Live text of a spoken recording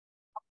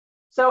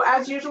So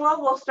as usual,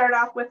 we'll start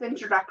off with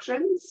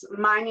introductions.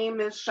 My name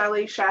is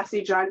Shelley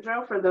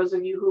Chassie-Jandro, for those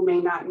of you who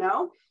may not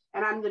know,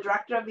 and I'm the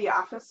Director of the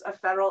Office of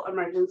Federal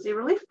Emergency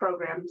Relief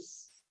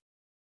Programs.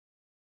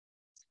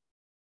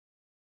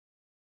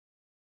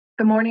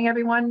 Good morning,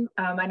 everyone.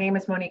 My name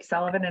is Monique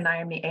Sullivan, and I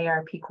am the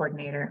ARP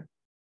Coordinator.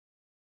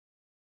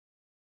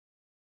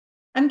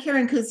 I'm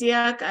Karen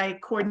Kuziak. I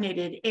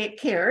coordinated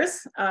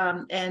CARES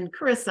and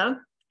Carissa,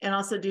 and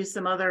also do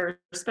some other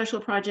special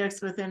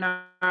projects within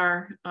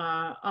our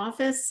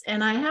office.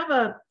 And I have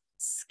a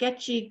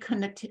sketchy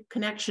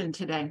connection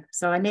today.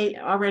 So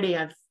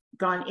I've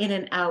gone in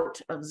and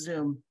out of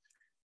Zoom.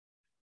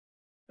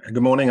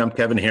 Good morning, I'm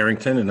Kevin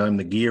Harrington, and I'm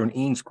the Gear and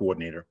EANS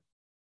Coordinator.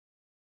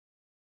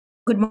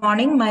 Good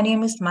morning, my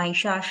name is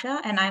Maisha Asha,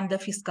 and I'm the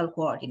Fiscal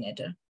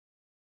Coordinator.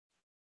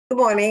 Good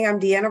morning, I'm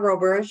Deanna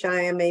Roberge.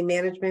 I am a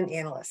Management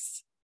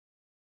Analyst.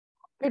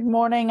 Good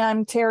morning,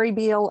 I'm Terry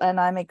Beal, and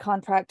I'm a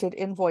Contracted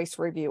Invoice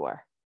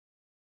Reviewer.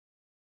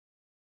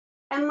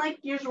 And like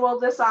usual,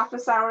 this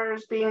office hour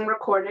is being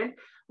recorded.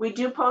 We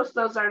do post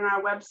those on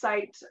our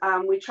website.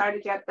 We try to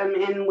get them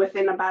in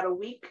within about a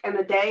week and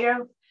a day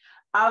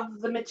of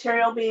the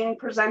material being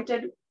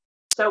presented.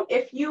 So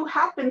if you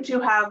happen to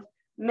have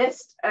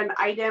missed an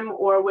item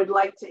or would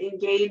like to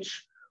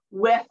engage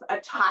with a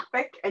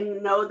topic and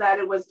you know that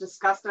it was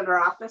discussed at our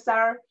office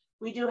hour,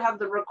 we do have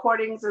the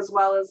recordings as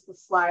well as the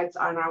slides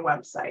on our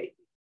website.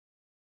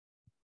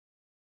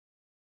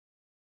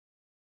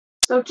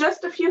 So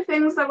just a few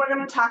things that we're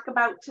going to talk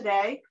about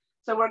today.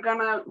 So we're going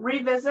to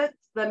revisit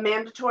the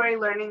mandatory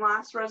learning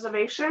loss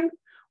reservation.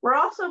 We're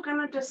also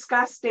going to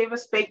discuss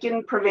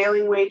Davis-Bacon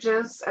prevailing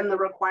wages and the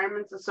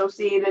requirements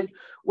associated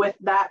with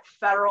that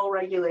federal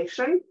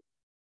regulation.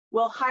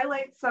 We'll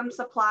highlight some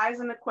supplies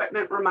and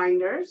equipment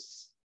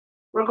reminders.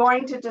 We're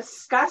going to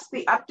discuss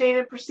the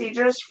updated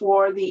procedures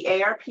for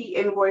the ARP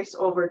invoice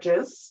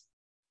overages.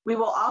 We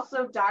will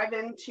also dive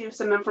into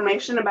some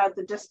information about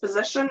the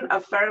disposition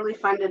of federally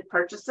funded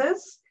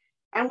purchases.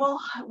 And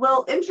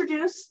we'll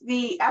introduce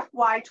the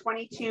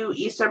FY22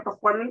 ESSER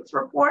performance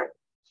report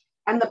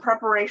and the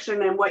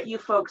preparation and what you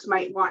folks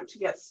might want to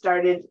get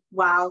started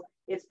while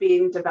it's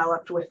being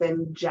developed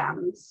within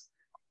GEMS.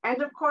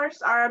 And of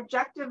course, our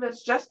objective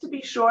is just to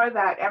be sure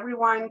that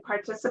everyone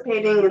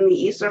participating in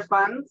the ESSER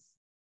funds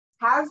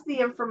has the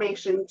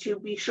information to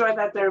be sure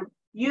that they're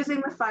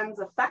using the funds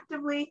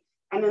effectively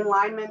and in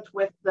alignment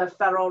with the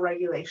federal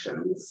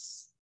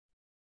regulations.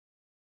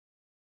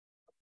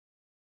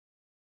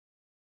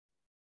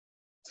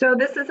 So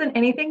this isn't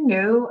anything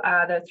new.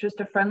 That's just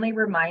a friendly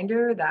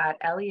reminder that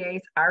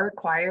LEAs are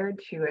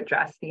required to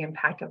address the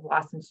impact of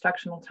lost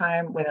instructional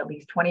time with at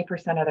least 20%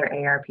 of their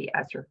ARP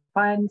ESSER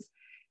funds.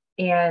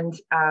 And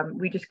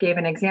we just gave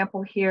an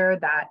example here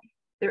that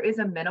there is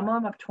a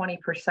minimum of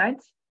 20%.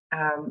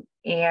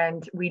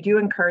 And we do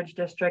encourage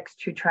districts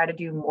to try to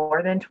do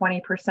more than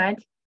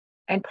 20%.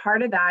 And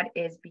part of that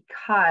is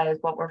because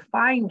what we're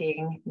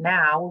finding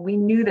now, we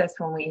knew this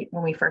when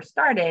we first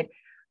started,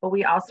 but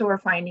we also are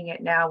finding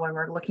it now when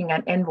we're looking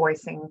at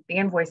invoicing, the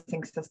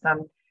invoicing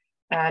system,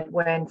 and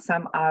when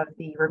some of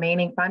the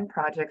remaining fund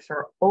projects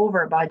are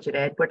over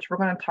budgeted, which we're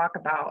going to talk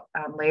about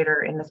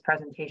later in this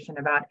presentation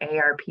about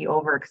ARP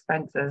over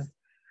expenses,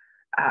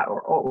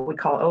 or what we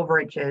call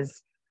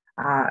overages.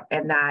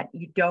 And that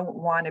you don't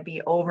want to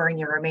be over in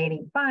your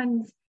remaining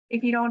funds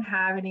if you don't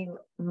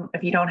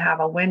have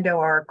a window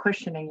or a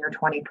cushion in your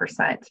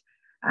 20%,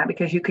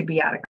 because you could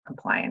be out of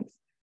compliance.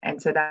 And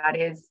so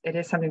it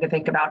is something to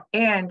think about.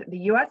 And the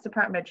U.S.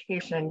 Department of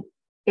Education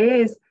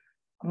is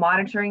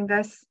monitoring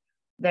this.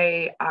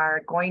 They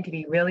are going to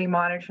be really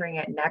monitoring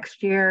it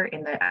next year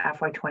in the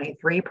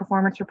FY23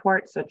 performance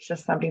report. So it's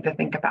just something to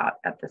think about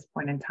at this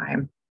point in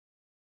time.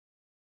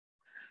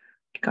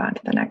 Go on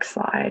to the next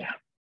slide.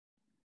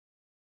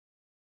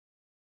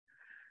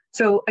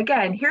 So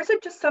again, here's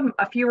just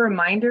a few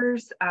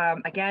reminders.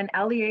 Again,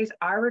 LEAs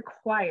are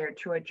required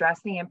to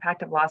address the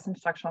impact of lost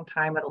instructional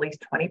time with at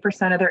least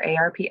 20% of their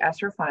ARP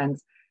ESSER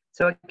funds.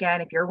 So again,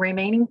 if your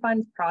remaining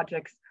funds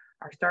projects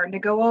are starting to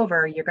go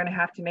over, you're going to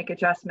have to make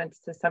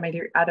adjustments to some of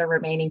your other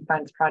remaining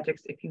funds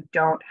projects if you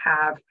don't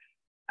have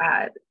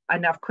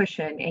enough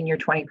cushion in your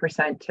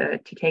 20% to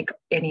take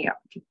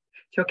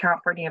to account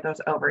for any of those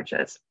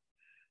overages.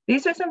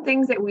 These are some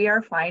things that we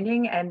are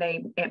finding, and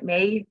it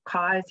may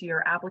cause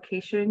your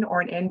application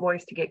or an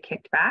invoice to get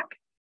kicked back.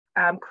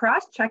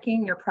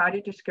 Cross-checking your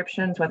project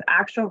descriptions with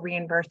actual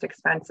reimbursed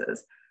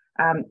expenses.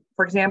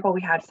 For example,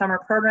 we had summer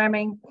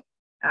programming.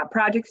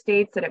 Project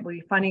states that it will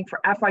be funding for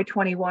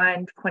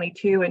FY21,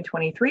 22, and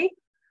 23.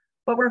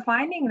 But we're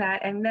finding that,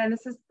 and then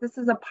this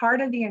is a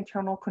part of the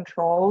internal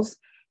controls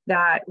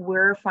that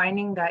we're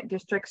finding that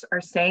districts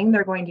are saying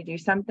they're going to do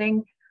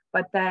something,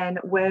 but then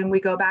when we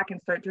go back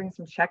and start doing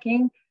some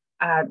checking,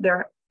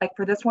 they're like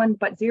for this one,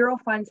 but zero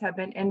funds have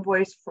been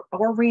invoiced for,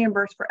 or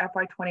reimbursed for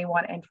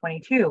FY21 and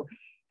 22.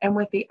 And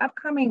with the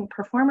upcoming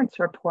performance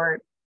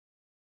report,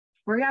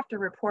 we have to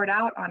report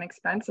out on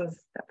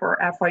expenses for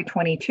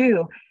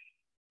FY22.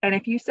 And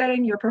if you said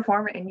in your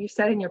performance and you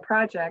said in your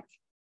project,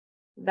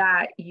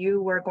 that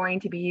you were going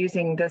to be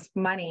using this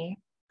money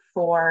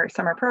for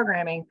summer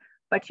programming,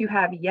 but you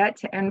have yet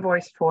to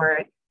invoice for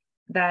it,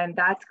 then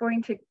that's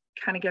going to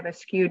kind of give a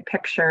skewed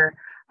picture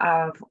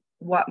of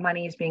what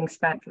money is being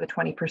spent for the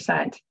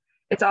 20%.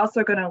 It's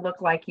also going to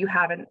look like you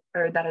haven't,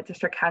 or that a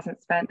district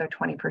hasn't spent their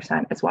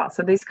 20% as well.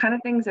 So these kind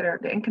of things that are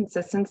the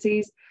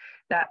inconsistencies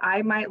that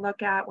I might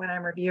look at when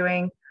I'm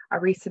reviewing a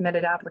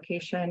resubmitted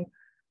application,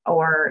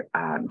 or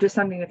just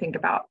something to think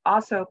about.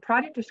 Also,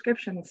 project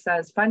description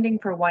says funding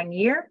for 1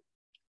 year,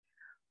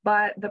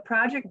 but the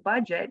project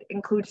budget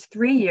includes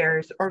 3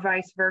 years or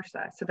vice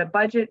versa. So the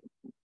budget,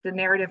 the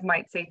narrative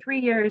might say 3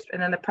 years,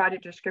 and then the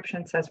project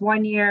description says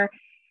 1 year.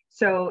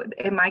 So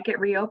it might get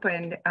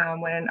reopened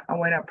when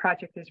a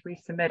project is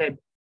resubmitted.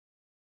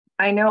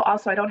 I know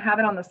also, I don't have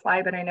it on the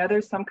slide, but I know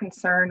there's some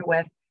concern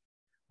with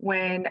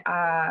when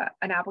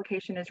an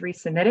application is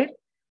resubmitted,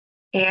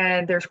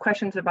 and there's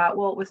questions about,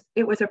 well,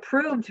 it was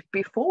approved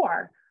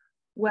before.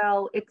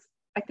 Well,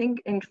 I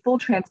think in full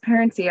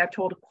transparency, I've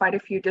told quite a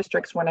few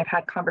districts when I've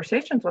had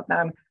conversations with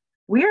them,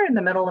 we're in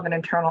the middle of an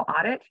internal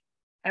audit,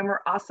 and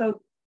we're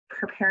also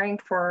preparing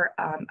for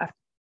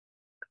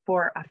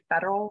a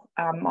federal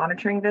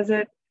monitoring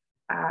visit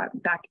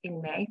back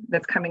in May,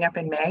 that's coming up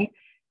in May.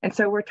 And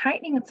so we're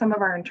tightening some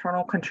of our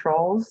internal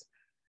controls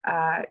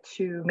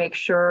to make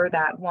sure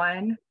that,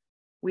 one,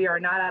 we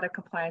are not out of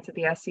compliance at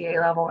the SCA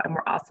level, and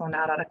we're also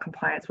not out of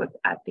compliance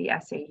at the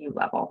SAU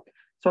level.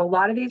 So a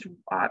lot of these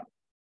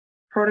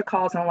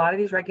protocols and a lot of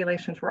these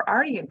regulations were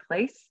already in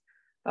place,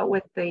 but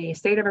with the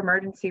state of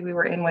emergency we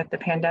were in with the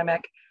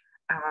pandemic,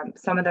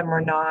 some of them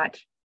were not.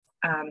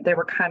 They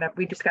were kind of,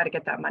 we just got to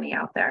get that money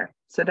out there.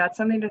 So that's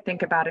something to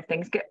think about. If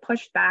things get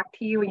pushed back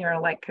to you and you're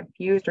like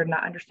confused or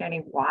not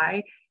understanding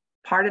why,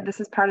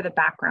 this is part of the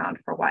background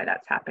for why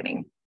that's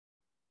happening.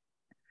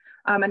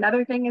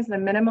 Another thing is the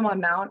minimum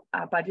amount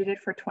budgeted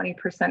for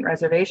 20%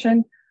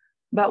 reservation,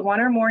 but one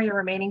or more of your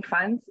remaining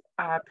funds,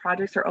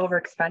 projects are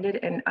overexpended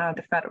in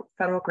the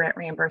federal grant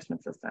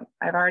reimbursement system.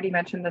 I've already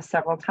mentioned this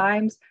several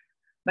times,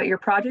 but your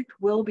project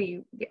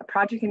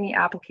in the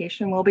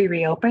application will be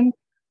reopened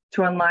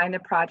to align the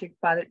project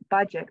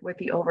budget with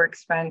the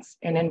overexpense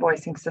and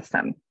invoicing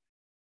system.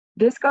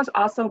 This goes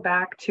also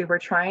back to, we're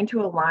trying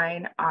to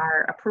align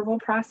our approval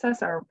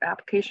process, our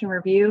application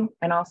review,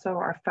 and also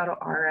our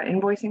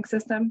invoicing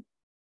system.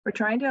 We're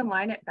trying to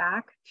align it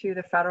back to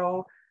the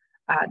federal,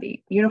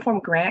 the Uniform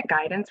Grant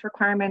Guidance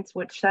requirements,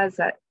 which says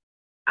that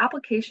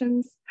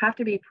applications have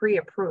to be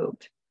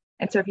pre-approved.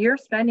 And so if you're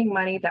spending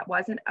money that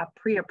wasn't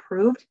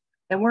pre-approved,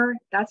 then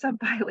that's a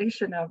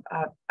violation of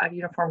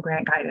Uniform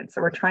Grant Guidance.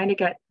 So we're trying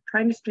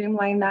to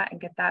streamline that and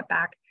get that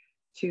back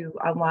to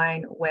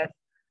align with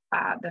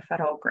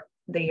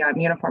the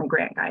Uniform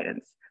Grant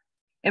Guidance.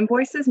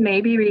 Invoices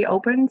may be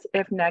reopened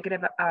if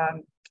negatives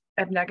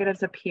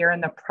appear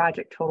in the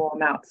project total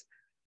amounts.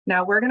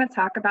 Now we're going to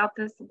talk about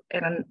this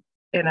in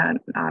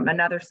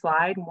another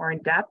slide more in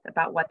depth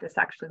about what this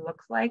actually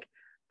looks like,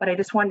 but I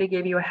just wanted to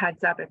give you a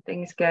heads up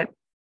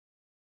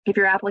if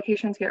your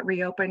applications get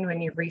reopened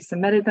when you've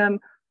resubmitted them,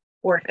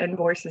 or if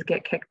invoices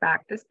get kicked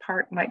back, this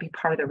part might be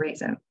part of the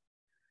reason.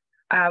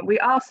 We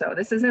also,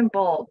 this is in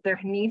bold, there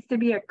needs to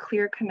be a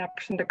clear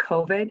connection to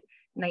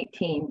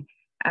COVID-19.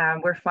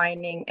 We're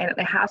finding, and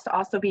it has to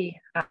also be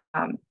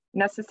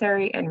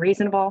necessary and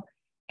reasonable,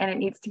 and it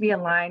needs to be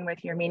aligned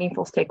with your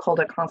meaningful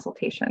stakeholder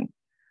consultation.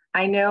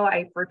 I know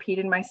I've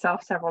repeated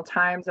myself several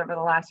times over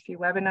the last few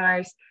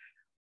webinars,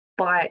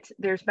 but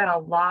there's been a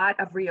lot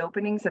of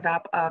reopenings of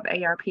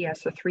ARP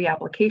ESSER 3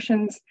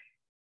 applications,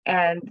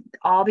 and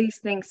all these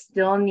things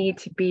still need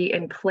to be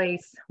in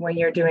place when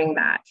you're doing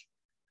that.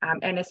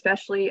 And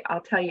especially,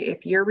 I'll tell you,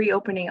 if you're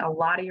reopening a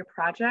lot of your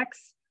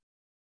projects,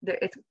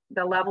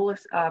 the level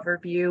of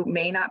review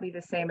may not be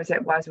the same as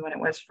it was when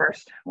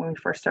we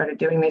first started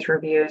doing these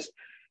reviews.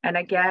 And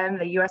again,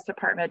 the U.S.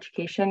 Department of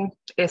Education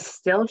is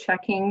still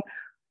checking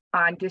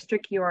on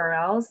district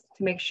URLs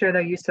to make sure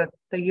the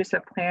use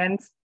of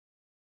plans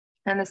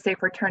and the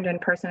safe return to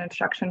in-person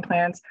instruction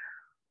plans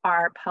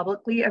are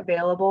publicly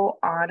available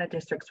on a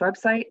district's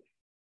website,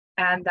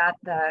 and that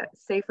the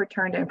safe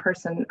return to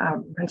in-person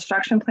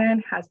instruction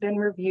plan has been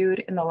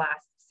reviewed in the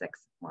last 6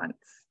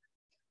 months.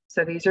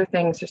 So these are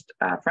things, just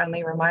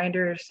friendly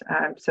reminders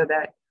so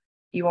that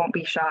you won't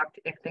be shocked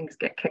if things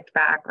get kicked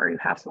back or you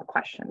have some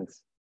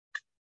questions.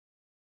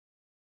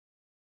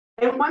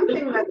 And one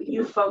thing that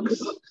you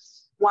folks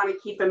want to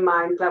keep in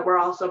mind that we're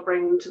also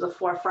bringing to the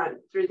forefront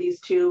through these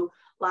two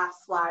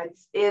last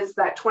slides is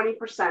that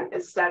 20%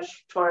 is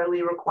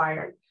statutorily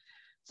required.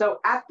 So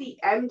at the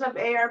end of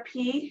ARP,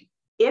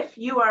 if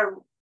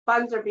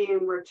funds are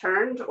being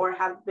returned or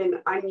have been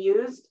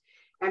unused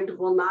and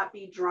will not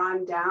be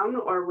drawn down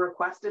or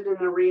requested in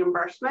a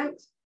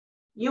reimbursement,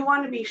 you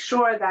want to be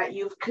sure that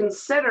you've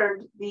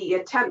considered the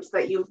attempts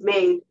that you've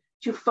made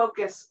to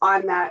focus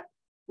on that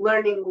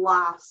learning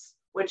loss,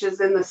 which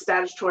is in the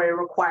statutory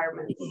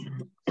requirements.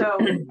 So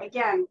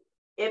again,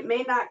 it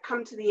may not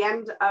come to the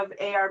end of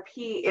ARP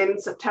in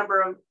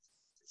September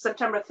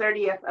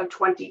 30th of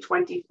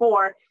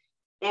 2024,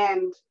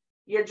 and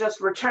you're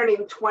just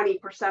returning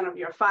 20% of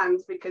your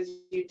funds because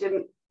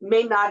you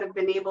may not have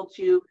been able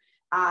to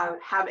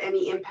have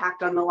any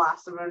impact on the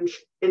loss of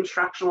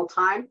instructional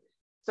time.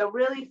 So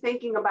really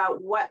thinking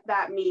about what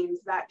that means,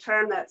 that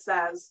term that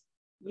says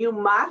you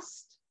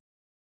must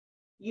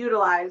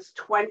utilize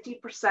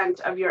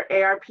 20% of your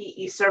ARP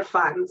ESSER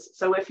funds.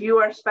 So if you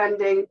are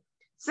spending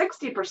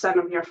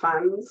 60% of your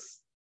funds,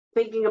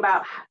 thinking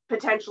about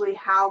potentially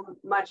how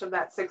much of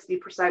that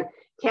 60%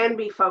 can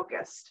be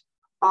focused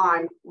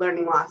on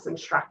learning loss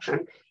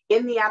instruction.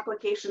 In the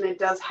application, it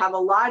does have a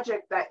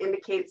logic that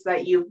indicates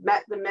that you've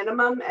met the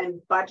minimum and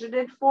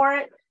budgeted for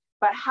it,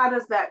 but how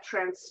does that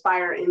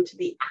transpire into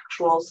the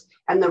actuals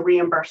and the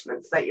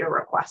reimbursements that you're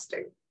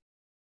requesting?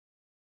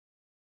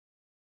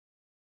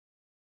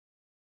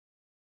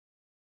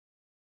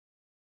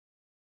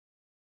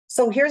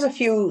 So here's a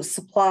few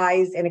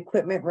supplies and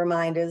equipment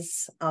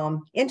reminders.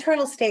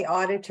 Internal state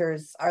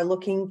auditors are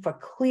looking for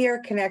clear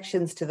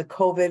connections to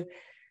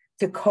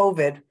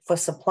COVID for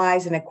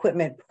supplies and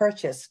equipment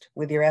purchased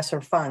with your ESSER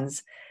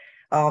funds.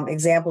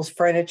 Examples: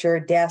 furniture,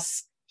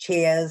 desks,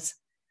 chairs,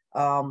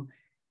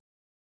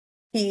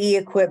 PE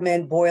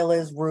equipment,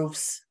 boilers,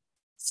 roofs,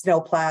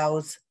 snow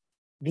plows,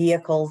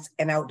 vehicles,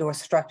 and outdoor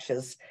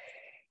structures.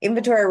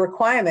 Inventory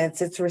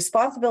requirements: it's the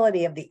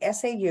responsibility of the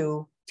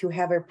SAU to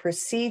have a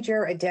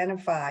procedure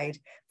identified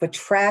for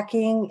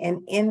tracking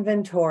and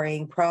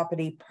inventorying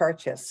property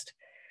purchased.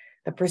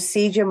 The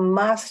procedure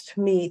must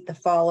meet the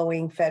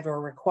following federal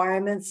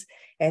requirements.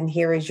 And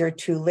here is your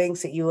 2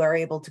 links that you are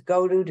able to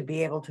go to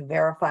be able to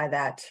verify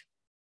that.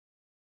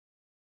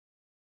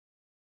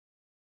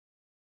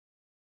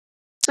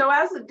 So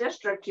as a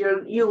district,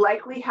 you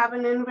likely have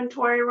an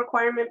inventory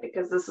requirement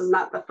because this is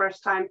not the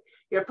first time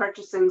you're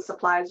purchasing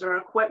supplies or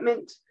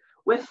equipment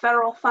with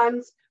federal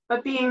funds,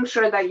 but being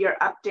sure that you're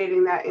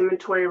updating that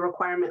inventory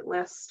requirement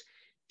list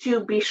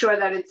to be sure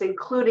that it's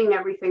including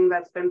everything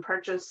that's been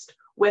purchased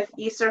with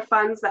ESSER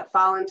funds that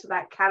fall into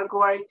that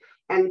category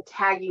and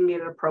tagging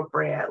it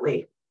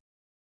appropriately.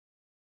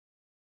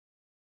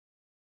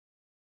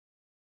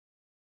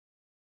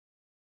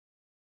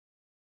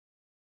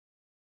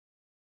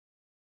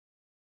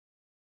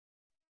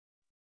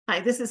 Hi,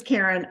 this is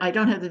Karen. I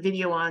don't have the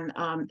video on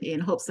in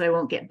hopes that I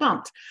won't get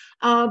bumped.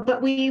 But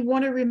we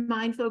want to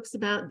remind folks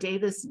about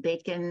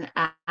Davis-Bacon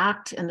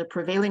Act and the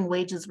prevailing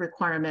wages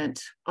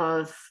requirement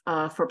of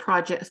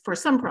for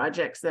some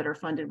projects that are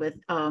funded with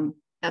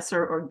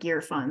ESSER or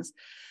GEAR funds.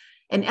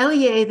 An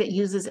LEA that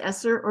uses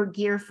ESSER or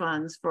GEAR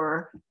funds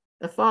for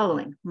the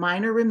following: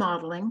 minor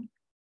remodeling,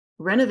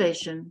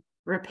 renovation,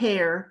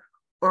 repair,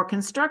 or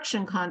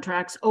construction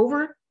contracts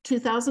over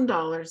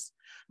 $2,000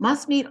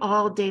 must meet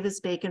all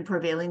Davis-Bacon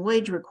prevailing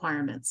wage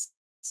requirements.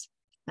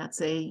 That's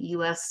a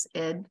US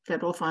Ed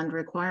federal fund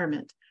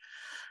requirement.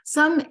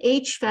 Some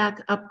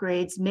HVAC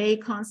upgrades may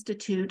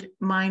constitute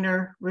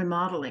minor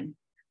remodeling.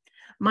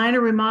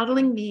 Minor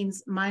remodeling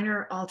means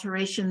minor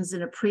alterations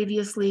in a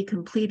previously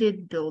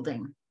completed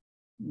building.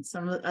 And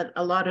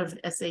a lot of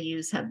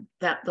SAUs have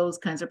those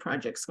kinds of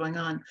projects going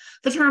on.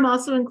 The term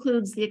also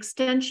includes the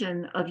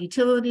extension of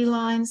utility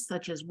lines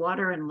such as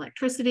water and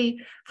electricity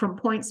from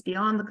points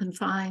beyond the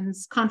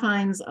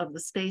confines of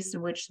the space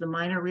in which the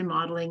minor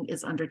remodeling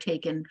is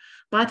undertaken,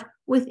 but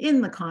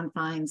within the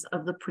confines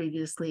of the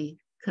previously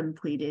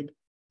completed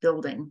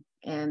building.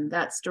 And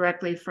that's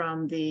directly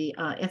from the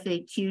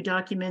FAQ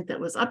document that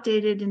was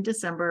updated in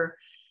December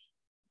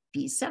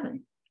B7.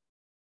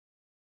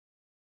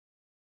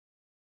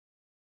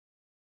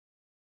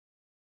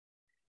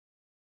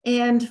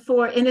 And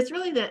it's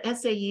really the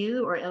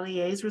SAU or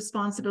LEA's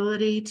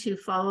responsibility to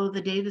follow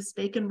the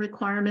Davis-Bacon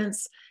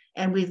requirements.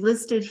 And we've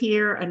listed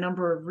here a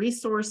number of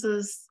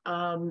resources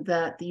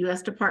that the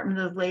US Department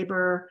of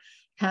Labor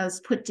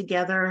has put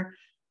together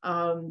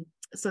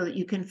so that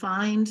you can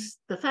find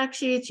the fact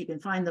sheets, you can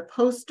find the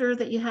poster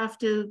that you have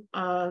to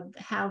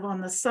have on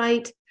the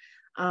site.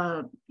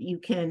 You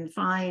can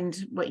find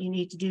what you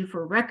need to do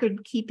for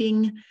record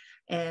keeping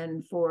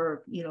and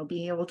for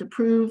being able to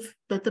prove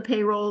that the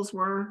payrolls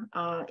were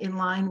in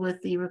line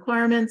with the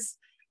requirements,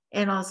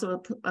 and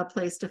also a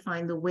place to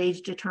find the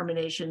wage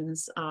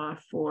determinations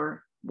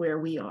for where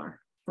we are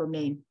for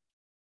Maine.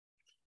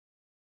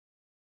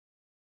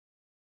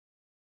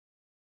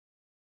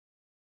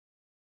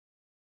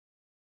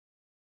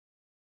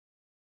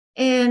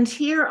 And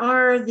here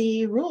are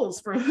the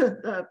rules for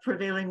the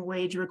prevailing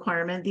wage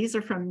requirement. These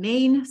are from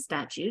Maine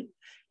statute.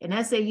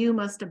 An SAU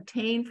must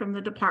obtain from the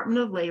Department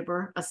of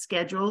Labor a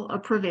schedule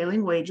of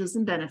prevailing wages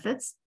and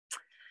benefits.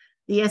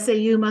 The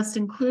SAU must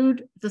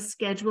include the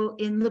schedule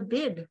in the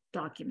bid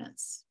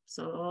documents.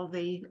 So all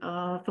the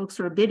folks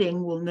who are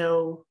bidding will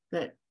know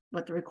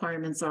what the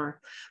requirements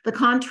are. The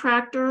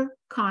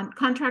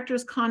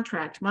contractor's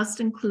contract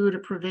must include a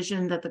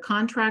provision that the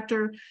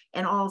contractor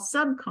and all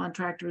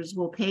subcontractors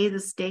will pay the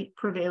state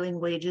prevailing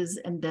wages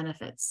and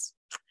benefits.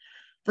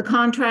 The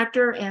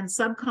contractor and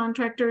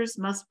subcontractors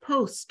must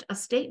post a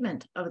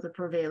statement of the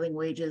prevailing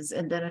wages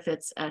and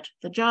benefits at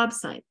the job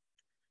site.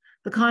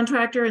 The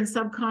contractor and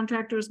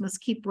subcontractors must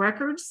keep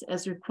records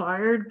as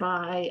required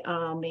by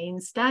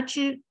Maine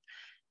statute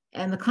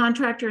And the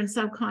contractor and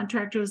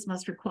subcontractors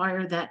must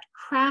require that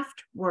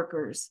craft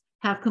workers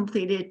have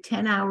completed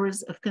 10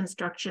 hours of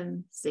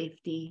construction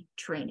safety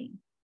training.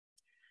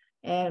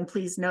 And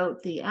please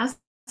note the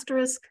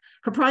asterisk,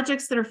 for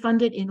projects that are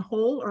funded in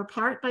whole or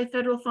part by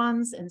federal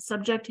funds and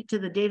subject to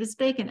the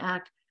Davis-Bacon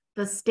Act,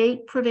 the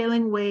state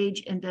prevailing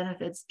wage and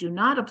benefits do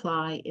not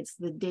apply. It's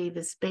the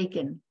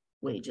Davis-Bacon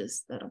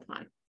wages that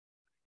apply.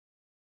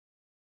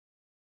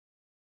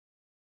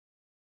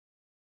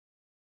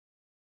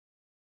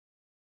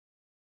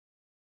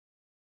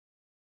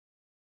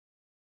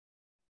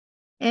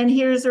 And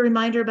here's a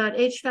reminder about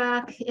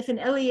HVAC. If an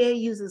LEA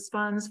uses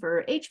funds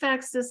for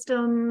HVAC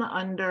system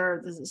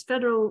under, this is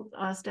federal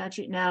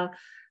statute now,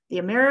 the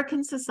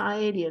American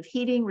Society of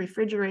Heating,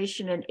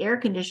 Refrigeration, and Air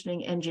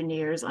Conditioning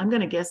Engineers, I'm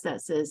going to guess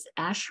that says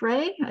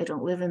ASHRAE. I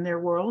don't live in their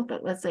world,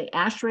 but let's say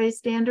ASHRAE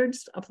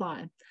standards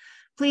apply.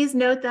 Please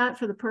note that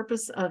for the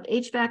purpose of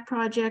HVAC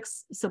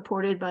projects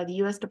supported by the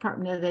U.S.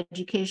 Department of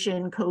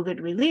Education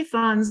COVID relief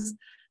funds,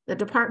 the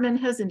department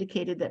has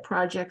indicated that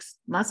projects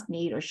must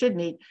meet or should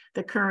meet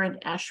the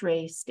current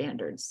ASHRAE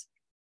standards.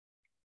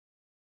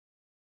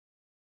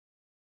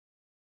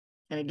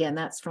 And again,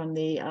 that's from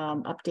the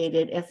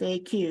updated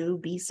FAQ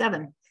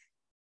B7.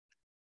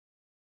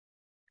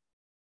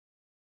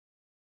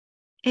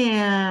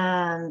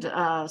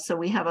 And so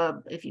we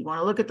have if you want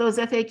to look at those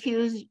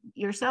FAQs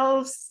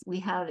yourselves, we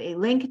have a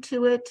link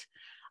to it.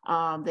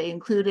 They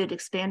included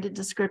expanded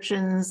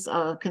descriptions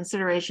of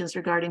considerations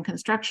regarding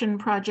construction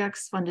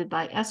projects funded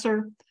by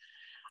ESSER.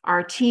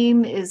 Our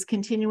team is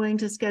continuing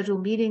to schedule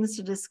meetings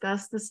to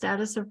discuss the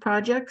status of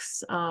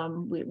projects.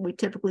 We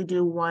typically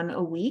do one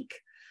a week.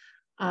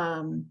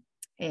 And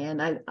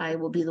I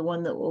will be the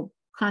one that will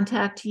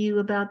contact you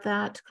about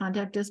that,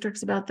 contact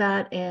districts about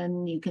that.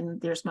 And you can,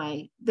 there's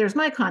my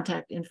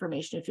contact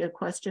information if you have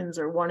questions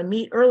or want to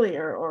meet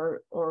earlier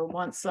or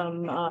want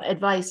some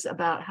advice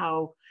about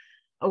how,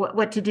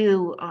 what to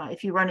do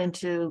if you run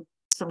into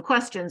some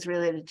questions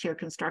related to your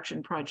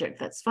construction project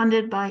that's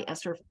funded by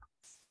ESSER.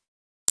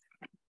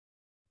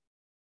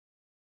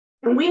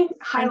 And we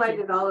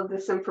highlighted all of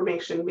this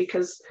information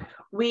because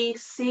we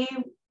see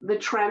the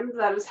trend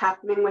that is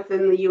happening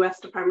within the U.S.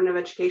 Department of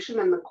Education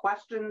and the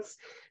questions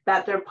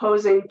that they're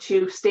posing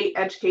to state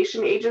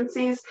education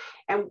agencies.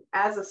 And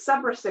as a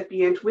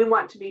subrecipient, we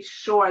want to be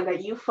sure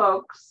that you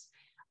folks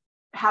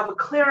have a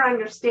clear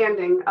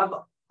understanding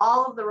of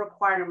all of the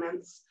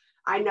requirements.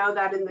 I know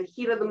that in the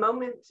heat of the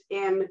moment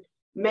in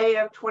May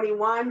of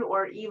 21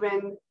 or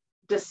even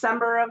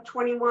December of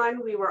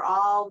 21, we were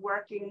all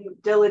working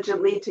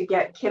diligently to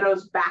get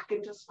kiddos back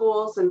into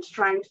schools and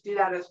trying to do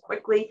that as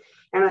quickly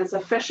and as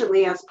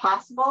efficiently as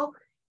possible.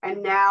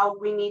 And now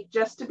we need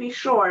just to be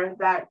sure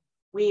that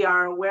we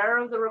are aware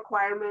of the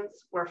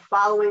requirements, we're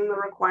following the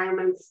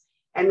requirements,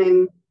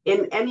 and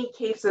in any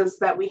cases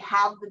that we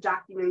have the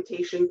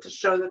documentation to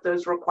show that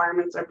those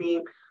requirements are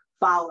being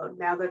followed.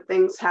 Now that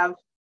things have,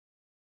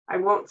 I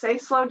won't say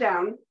slow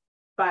down,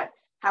 but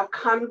have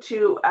come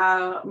to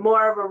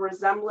more of a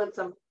resemblance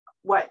of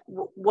what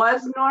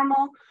was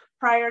normal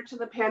prior to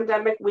the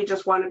pandemic. We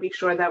just want to be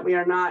sure that we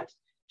are not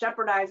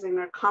jeopardizing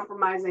or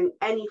compromising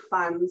any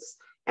funds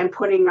and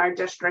putting our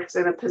districts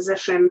in a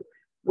position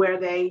where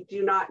they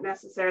do not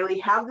necessarily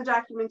have the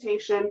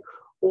documentation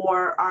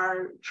or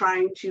are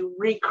trying to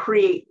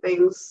recreate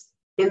things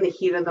in the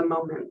heat of the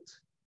moment.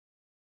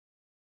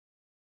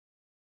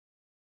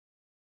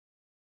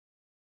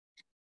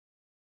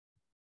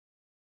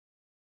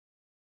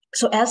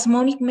 So as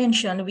Monique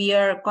mentioned, we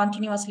are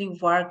continuously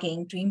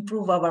working to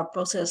improve our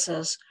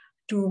processes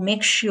to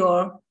make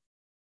sure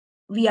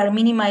we are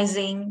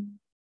minimizing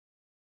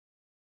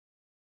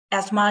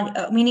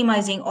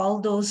all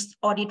those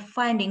audit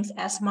findings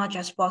as much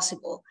as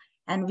possible.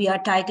 And we are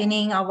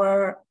tightening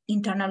our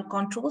internal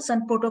controls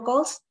and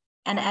protocols.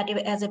 And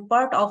as a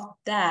part of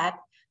that,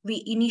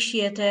 we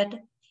initiated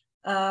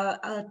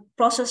a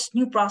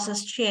new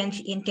process change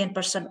in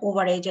 10%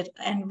 overage,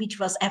 and which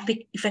was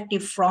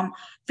effective from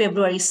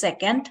February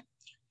 2nd,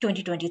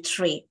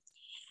 2023.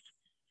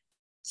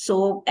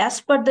 So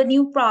as per the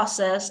new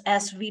process,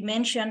 as we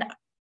mentioned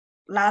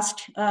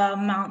last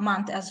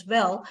month as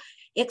well,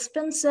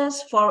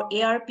 expenses for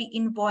ARP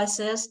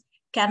invoices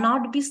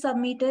cannot be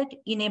submitted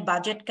in a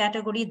budget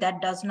category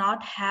that does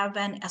not have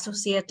an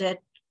associated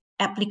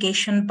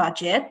application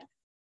budget.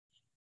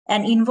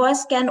 An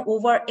invoice can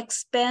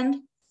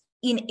overexpend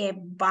in a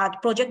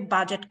project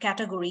budget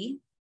category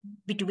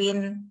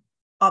between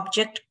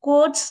object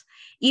codes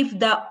if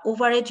the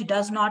overage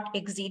does not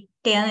exceed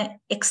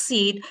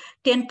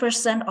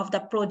 10% of the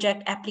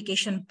project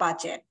application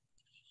budget.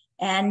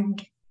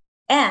 And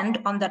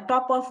on the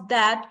top of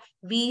that,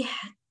 we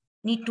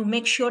need to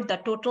make sure the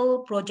total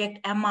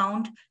project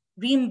amount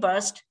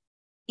reimbursed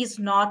is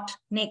not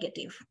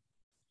negative.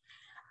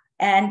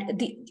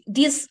 And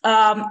this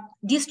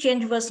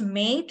change was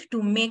made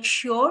to make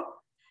sure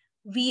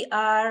we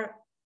are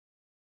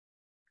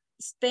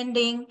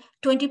spending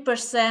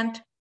 20%,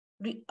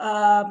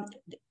 our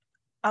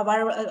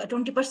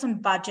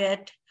 20%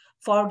 budget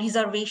for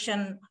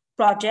reservation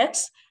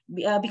projects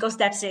because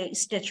that's a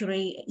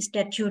statutory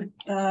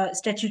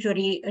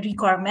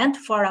requirement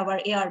for our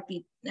ARP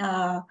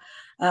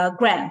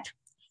grant.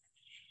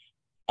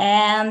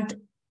 And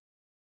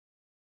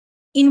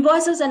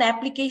invoices and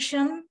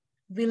application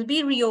will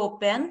be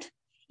reopened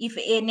if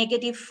a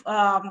negative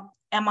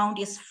amount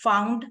is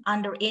found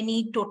under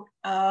any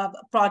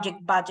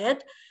project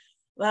budget,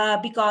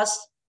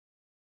 because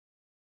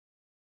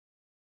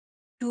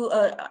to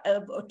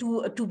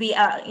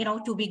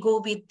go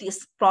with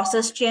this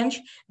process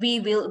change, we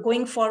will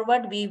going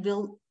forward, we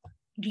will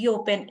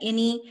reopen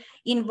any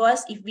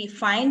invoice if we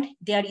find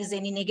there is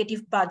any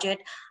negative budget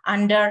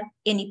under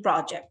any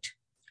project,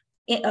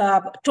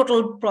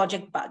 total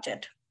project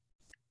budget.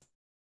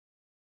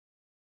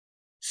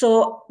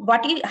 So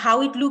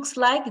how it looks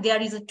like,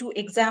 there is a 2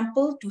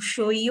 example to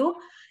show you.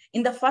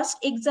 In the first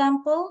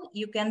example,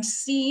 you can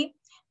see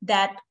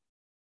that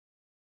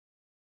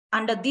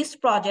under this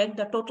project,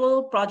 the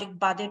total project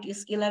budget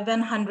is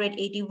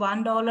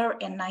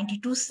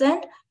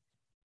 $1,181.92.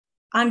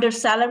 Under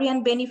salary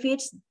and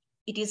benefits,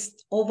 it is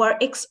over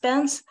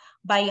expense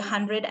by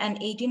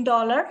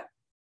 $118.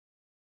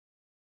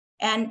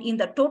 And in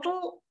the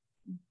total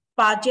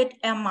budget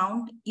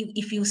amount,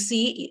 if you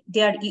see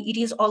there, it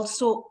is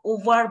also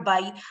over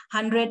by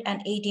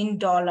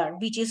 $118,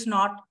 which is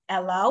not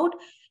allowed,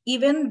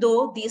 even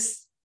though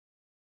this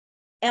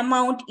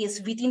amount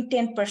is within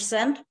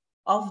 10%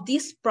 of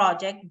this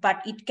project,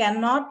 but it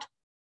cannot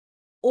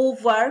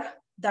over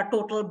the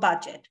total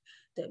budget.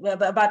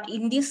 But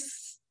in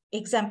this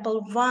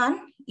example 1,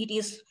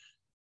 the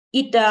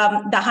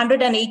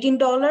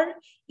 $118,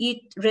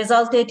 it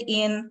resulted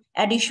in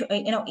addition,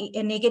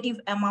 a negative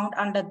amount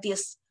under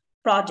this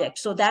project.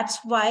 So that's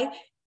why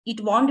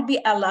it won't be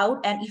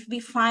allowed. And if we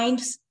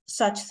find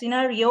such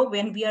scenario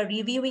when we are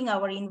reviewing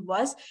our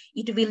invoice,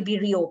 it will be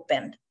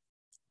reopened.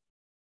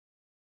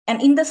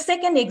 And in the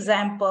second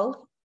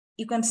example,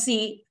 you can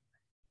see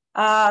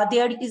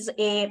there is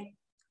a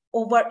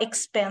over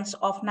expense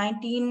of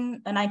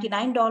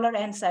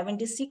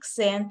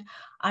 $99.76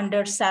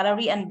 under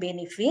salary and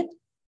benefit.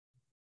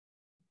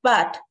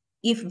 But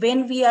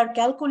when we are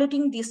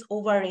calculating this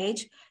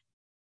overage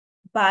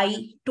by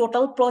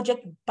total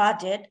project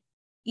budget,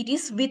 it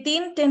is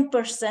within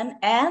 10%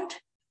 and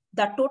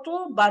the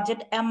total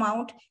budget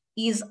amount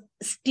is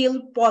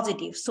still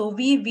positive. So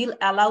we will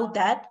allow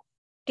that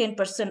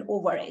 10%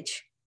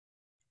 overage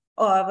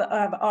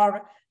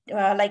or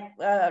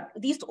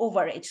this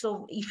overage.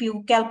 So if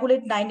you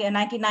calculate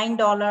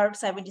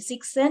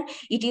 $99.76,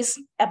 it is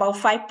about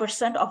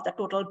 5% of the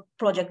total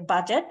project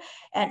budget,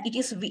 and it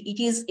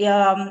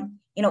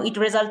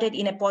resulted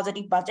in a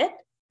positive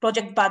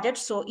project budget.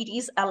 So it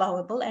is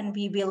allowable, and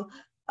we will,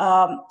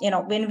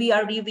 when we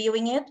are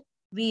reviewing it,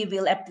 we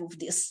will approve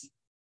this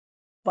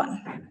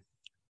one.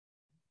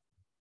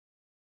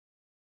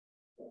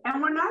 And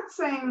we're not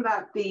saying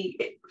that the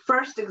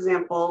first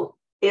example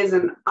is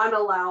an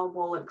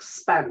unallowable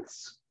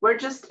expense. We're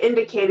just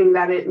indicating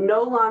that it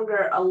no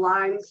longer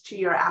aligns to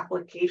your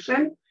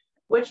application,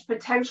 which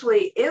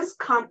potentially is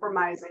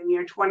compromising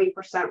your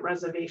 20%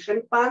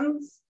 reservation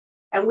funds.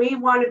 And we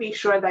want to be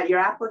sure that your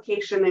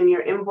application and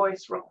your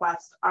invoice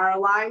request are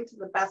aligned to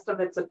the best of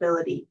its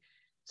ability.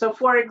 So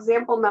for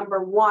example,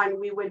 number 1,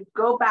 we would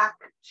go back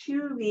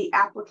to the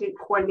applicant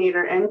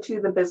coordinator and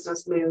to the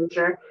business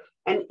manager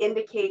and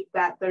indicate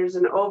that there's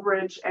an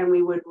overage, and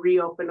we would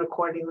reopen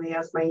accordingly,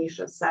 as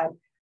Maisha said.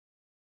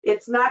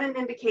 It's not an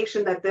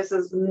indication that this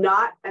is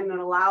not an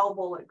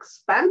allowable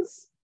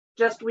expense,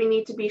 just we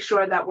need to be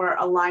sure that we're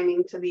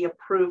aligning to the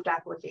approved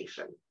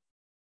application.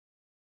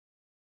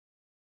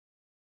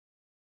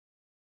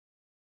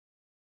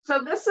 So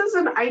this is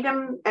an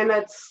item and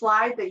a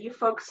slide that you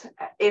folks,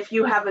 if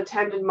you have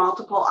attended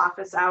multiple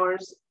office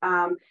hours,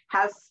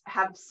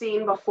 have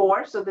seen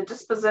before. So the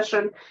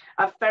disposition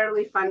of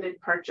federally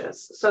funded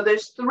purchase. So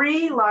there's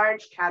 3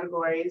 large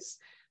categories: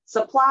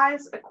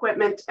 supplies,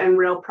 equipment, and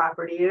real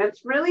property. And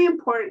it's really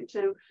important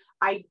to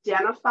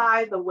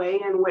identify the way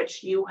in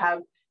which you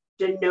have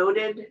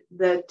denoted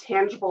the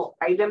tangible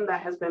item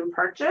that has been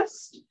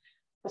purchased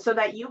so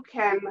that you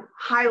can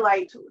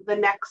highlight the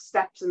next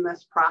steps in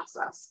this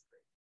process.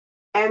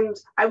 And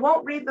I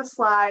won't read the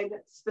slide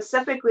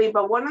specifically,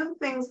 but one of the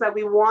things that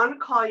we want to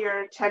call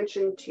your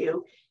attention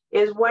to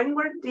is when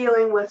we're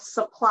dealing with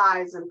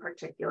supplies in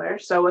particular.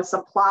 So a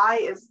supply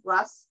is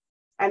less,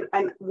 and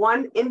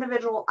one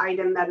individual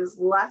item that is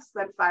less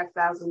than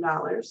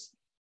 $5,000.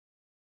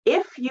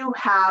 If you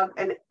have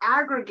an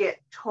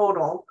aggregate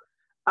total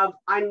of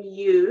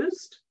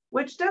unused,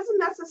 which doesn't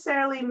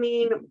necessarily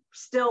mean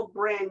still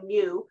brand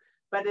new,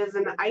 but is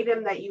an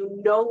item that you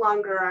no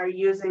longer are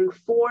using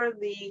for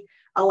the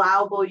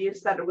allowable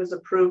use that it was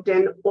approved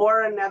in,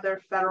 or another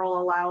federal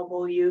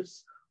allowable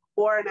use,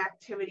 or an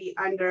activity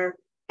under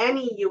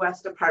any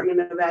U.S.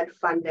 Department of Ed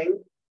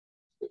funding,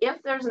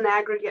 if there's an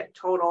aggregate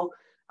total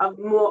of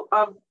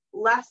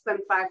less than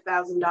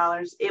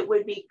 $5,000, it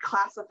would be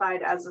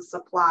classified as a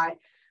supply.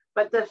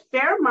 But the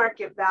fair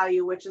market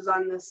value, which is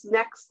on this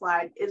next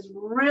slide, is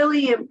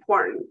really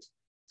important.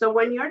 So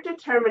when you're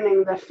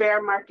determining the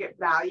fair market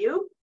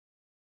value,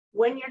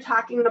 when you're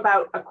talking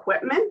about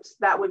equipment,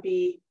 that would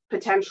be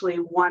potentially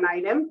one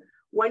item.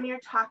 When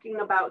you're talking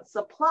about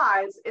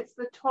supplies, it's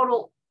the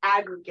total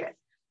aggregate.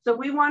 So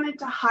we wanted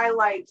to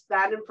highlight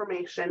that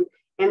information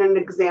in an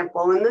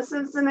example. And this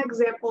is an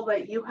example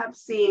that you have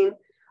seen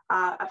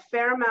a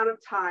fair amount of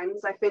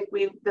times. I think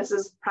this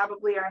is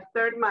probably our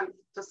third month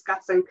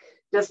discussing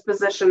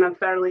disposition of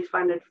federally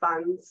funded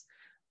funds,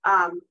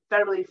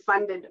 federally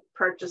funded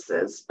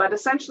purchases. But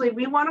essentially,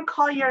 we want to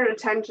call your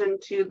attention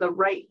to the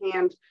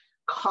right-hand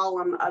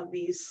column of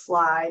these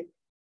slides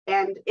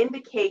and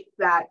indicate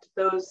that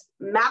those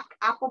Mac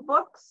Apple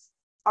books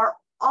are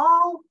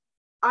all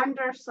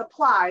under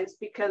supplies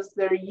because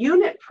their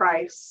unit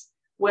price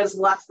was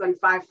less than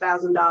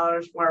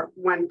 $5,000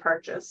 when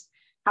purchased.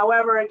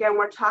 However, again,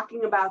 we're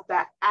talking about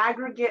that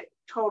aggregate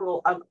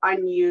total of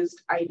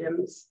unused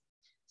items.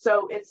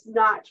 So it's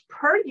not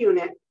per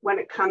unit when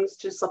it comes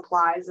to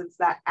supplies, it's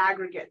that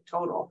aggregate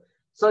total.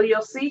 So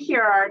you'll see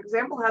here, our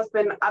example has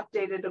been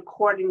updated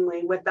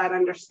accordingly with that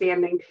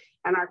understanding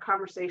and our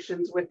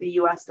conversations with the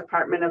US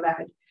Department of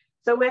Ed.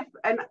 So if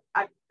an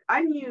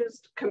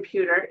unused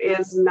computer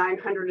is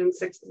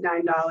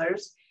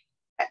 $969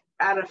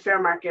 at a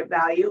fair market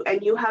value,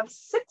 and you have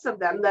 6 of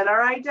them that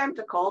are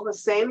identical, the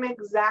same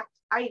exact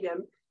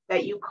item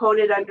that you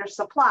coded under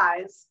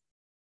supplies,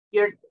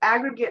 your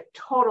aggregate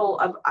total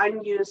of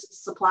unused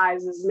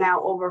supplies is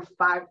now over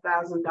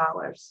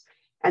 $5,000.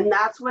 And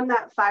that's when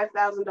that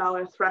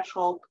 $5,000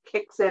 threshold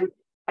kicks in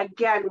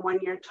again when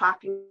you're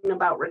talking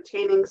about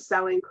retaining,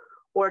 selling,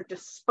 or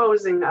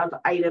disposing of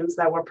items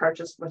that were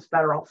purchased with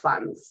federal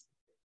funds.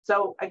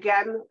 So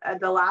again,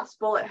 the last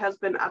bullet has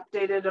been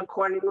updated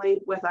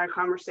accordingly with our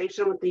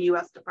conversation with the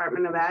US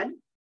Department of Ed.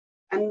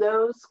 And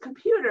those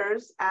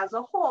computers as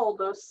a whole,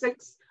 those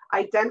 6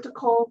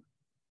 identical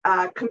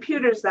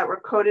computers that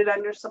were coded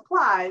under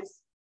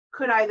supplies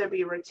could either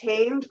be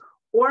retained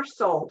or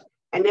sold.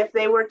 And if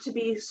they were to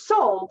be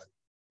sold,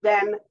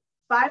 then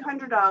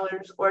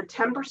 $500 or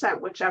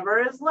 10%, whichever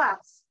is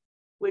less,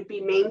 would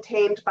be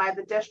maintained by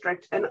the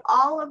district. And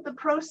all of the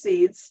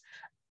proceeds,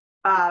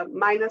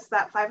 minus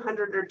that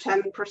 500 or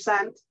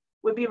 10%,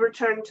 would be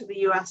returned to the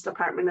US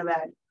Department of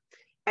Ed.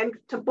 And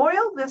to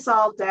boil this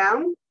all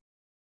down,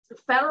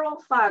 federal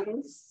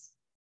funds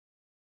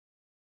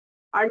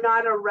are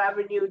not a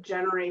revenue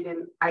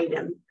generating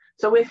item.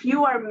 So if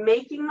you are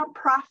making a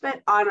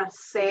profit on a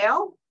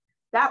sale,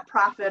 that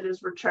profit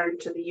is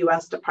returned to the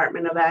US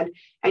Department of Ed,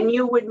 and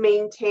you would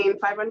maintain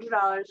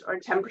 $500 or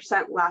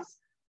 10% less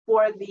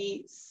for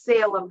the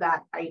sale of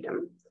that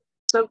item.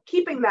 So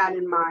keeping that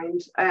in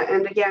mind,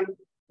 and again,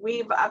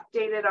 we've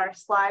updated our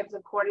slides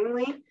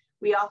accordingly.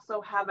 We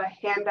also have a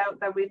handout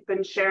that we've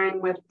been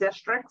sharing with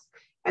districts,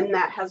 and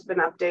that has been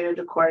updated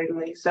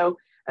accordingly. So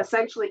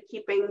essentially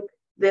keeping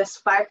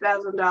this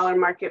 $5,000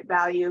 market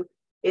value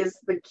is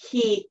the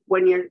key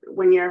when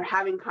you're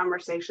having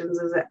conversations.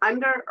 Is it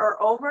under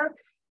or over?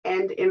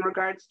 And in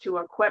regards to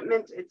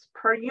equipment, it's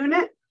per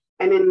unit.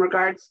 And in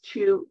regards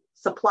to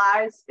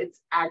supplies, it's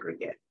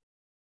aggregate.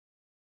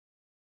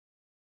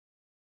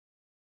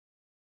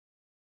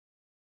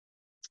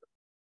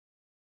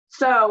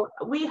 So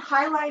we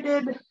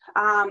highlighted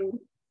on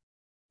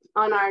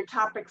our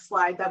topic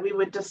slide that we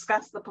would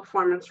discuss the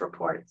performance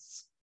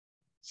reports.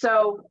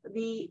 So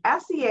the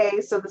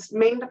SEA, so the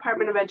Maine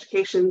Department of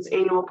Education's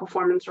annual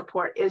performance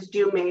report is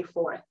due May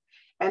 4th.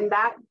 And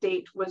that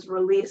date was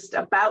released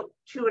about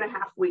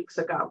 2.5 weeks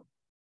ago.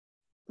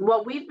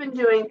 What we've been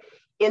doing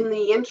in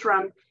the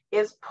interim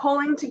is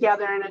pulling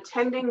together and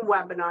attending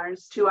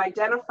webinars to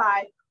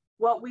identify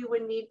what we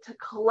would need to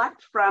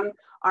collect from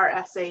our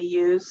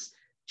SAUs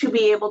to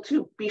be able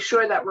to be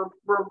sure that we're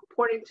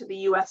reporting to the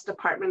US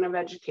Department of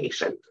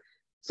Education.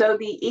 So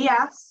the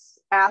ESSER,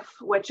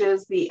 which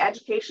is the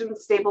Education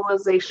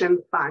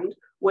Stabilization Fund,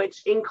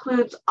 which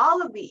includes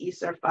all of the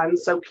ESSER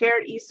funds, so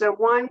CARE ESSER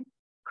 1,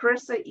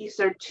 CRISA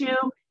ESSER 2,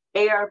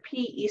 ARP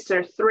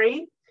ESSER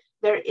 3.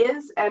 There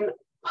is an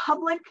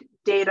public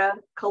data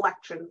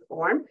collection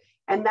form,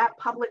 and that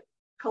public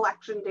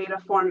collection data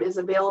form is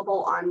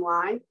available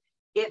online.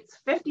 It's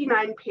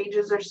 59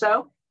 pages or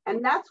so,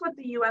 and that's what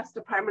the US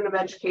Department of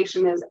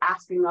Education is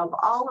asking of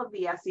all of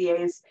the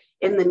SEAs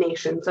in the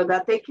nation, so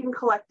that they can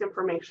collect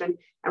information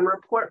and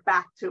report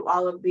back to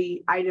all of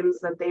the items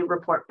that they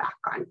report back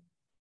on.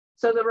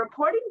 So the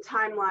reporting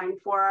timeline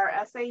for our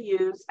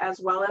SAUs as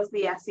well as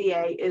the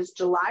SEA is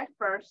July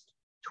 1st,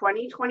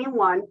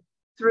 2021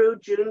 through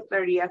June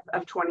 30th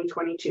of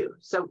 2022.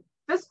 So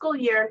fiscal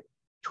year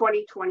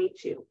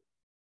 2022.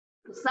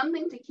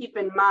 Something to keep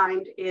in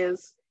mind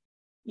is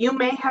you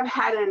may have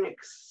had an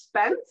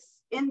expense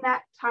in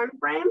that time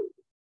frame,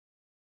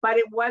 but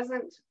it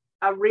wasn't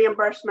a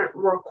reimbursement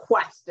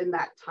request in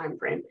that time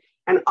frame.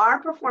 And our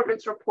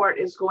performance report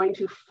is going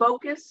to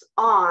focus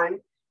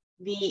on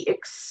the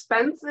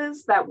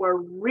expenses that were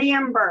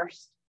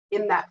reimbursed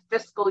in that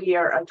fiscal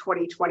year of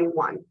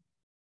 2021.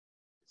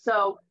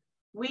 So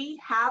we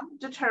have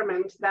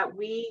determined that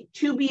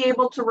to be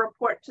able to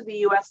report to the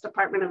US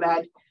Department of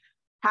Ed,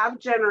 have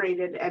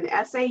generated an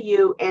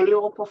SAU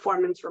annual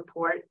performance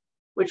report,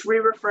 which we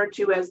refer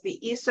to as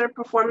the ESSER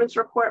performance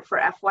report for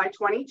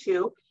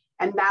FY22,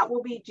 and that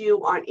will be due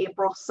on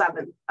April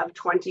 7th of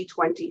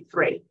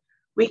 2023.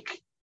 We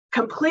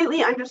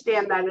completely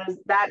understand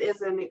that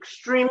is an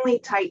extremely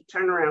tight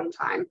turnaround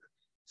time.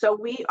 So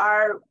we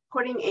are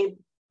putting a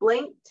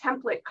blank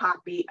template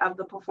copy of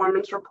the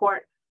performance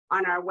report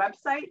on our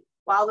website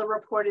while the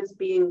report is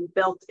being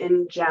built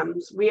in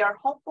GEMS. We are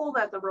hopeful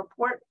that the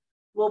report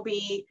will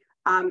be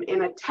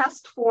in a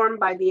test form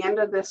by the end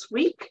of this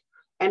week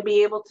and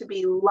be able to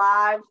be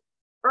live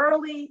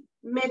early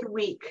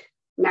midweek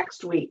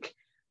next week.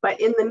 But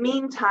in the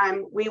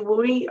meantime,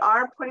 we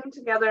are putting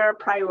together a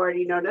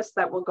priority notice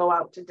that will go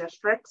out to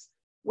districts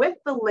with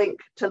the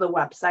link to the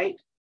website,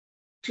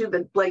 to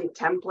the blank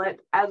template,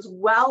 as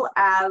well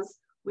as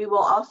we will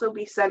also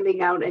be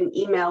sending out an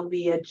email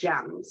via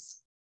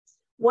GEMS.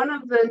 One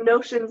of the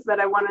notions that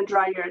I want to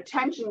draw your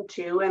attention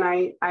to, and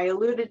I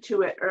alluded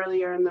to it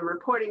earlier in the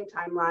reporting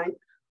timeline,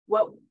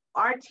 what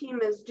our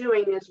team is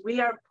doing is we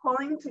are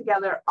pulling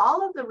together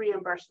all of the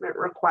reimbursement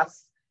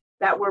requests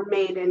that were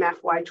made in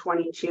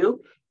FY22.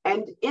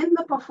 And in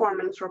the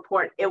performance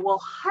report, it will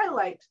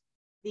highlight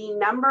the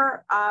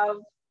number of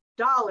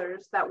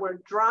dollars that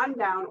were drawn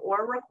down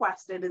or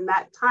requested in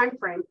that time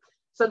frame,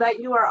 so that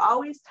you are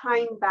always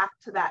tying back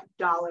to that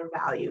dollar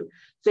value.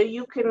 So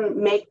you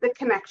can make the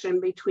connection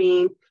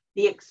between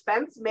the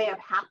expense may have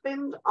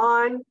happened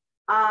on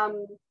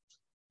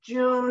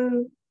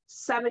June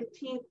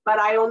 17th, but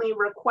I only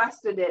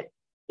requested it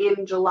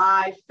in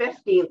July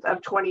 15th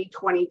of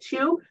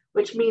 2022,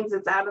 which means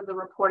it's out of the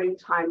reporting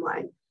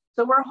timeline.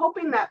 So we're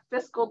hoping that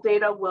fiscal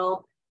data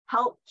will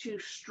help to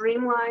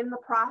streamline the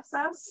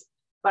process,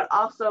 but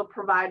also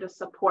provide a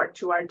support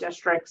to our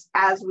districts,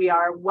 as we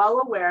are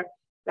well aware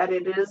that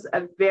it is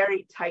a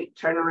very tight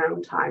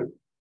turnaround time.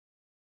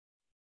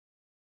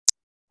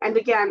 And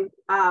again,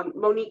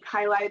 Monique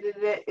highlighted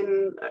it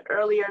in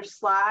earlier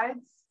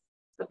slides.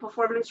 The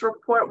performance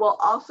report will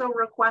also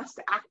request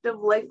active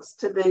links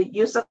to the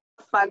use of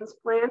funds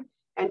plan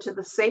and to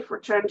the safe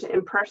return to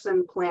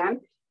in-person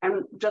plan.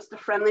 And just a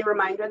friendly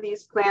reminder,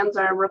 these plans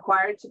are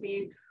required to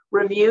be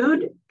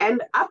reviewed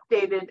and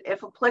updated,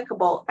 if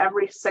applicable,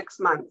 every 6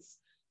 months.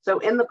 So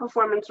in the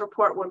performance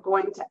report, we're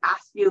going to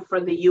ask you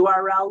for the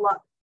URL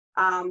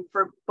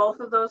for both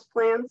of those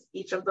plans,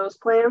 each of those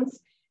plans.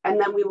 And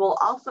then we will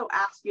also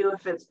ask you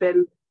if it's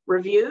been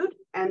reviewed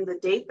and the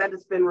date that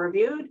it's been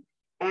reviewed,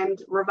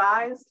 and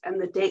revised and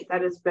the date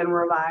that it's been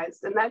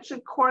revised. And that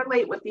should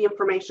correlate with the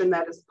information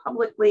that is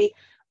publicly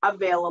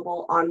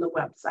available on the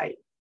website.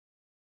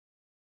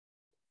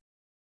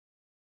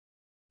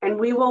 And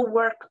we will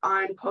work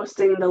on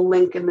posting the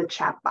link in the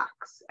chat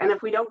box. And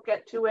if we don't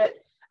get to it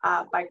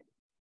by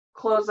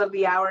close of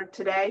the hour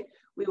today,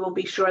 we will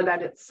be sure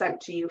that it's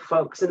sent to you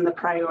folks in the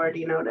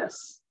priority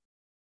notice.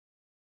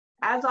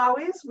 As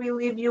always, we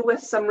leave you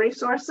with some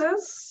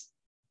resources.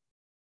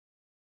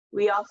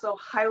 We also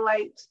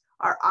highlight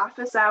our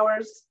office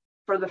hours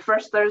for the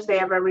first Thursday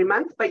of every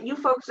month, but you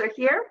folks are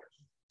here,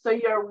 so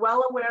you're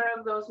well aware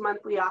of those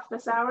monthly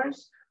office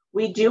hours.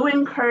 We do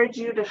encourage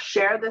you to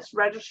share this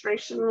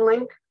registration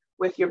link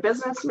with your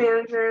business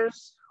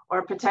managers,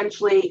 or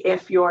potentially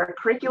if your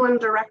curriculum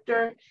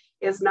director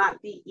is not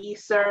the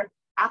ESSER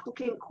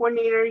applicant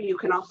coordinator, you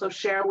can also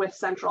share with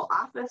central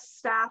office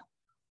staff.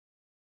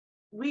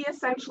 We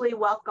essentially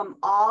welcome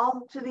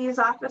all to these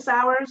office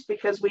hours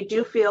because we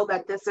do feel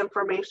that this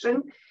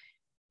information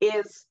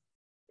is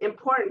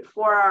important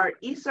for our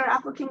ESSER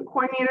applicant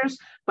coordinators,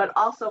 but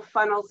also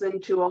funnels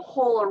into a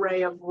whole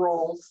array of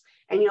roles.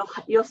 And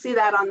you'll see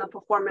that on the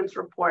performance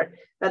report,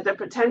 that there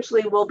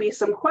potentially will be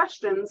some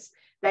questions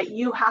that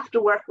you have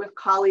to work with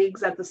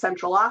colleagues at the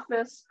central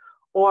office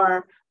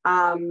or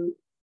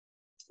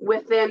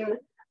within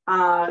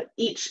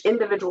each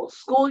individual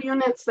school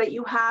units that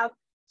you have.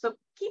 So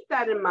keep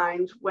that in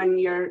mind when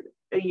you're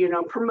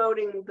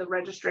promoting the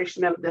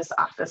registration of this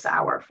office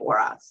hour for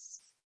us.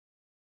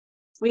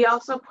 We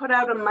also put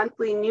out a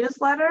monthly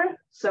newsletter.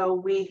 So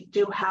we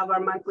do have our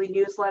monthly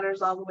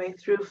newsletters all the way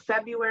through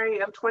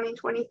February of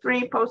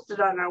 2023 posted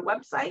on our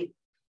website.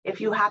 If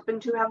you happen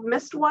to have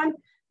missed one,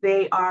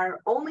 they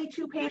are only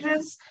 2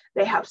 pages.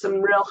 They have some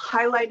real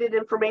highlighted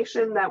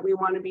information that we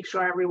want to be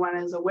sure everyone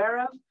is aware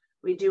of.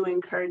 We do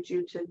encourage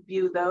you to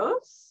view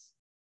those.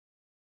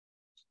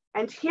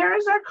 And here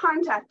is our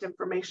contact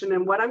information.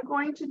 And what I'm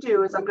going to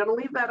do is I'm going to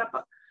leave that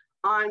up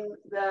on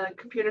the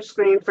computer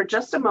screen for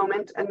just a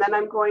moment, and then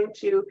I'm going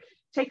to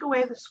take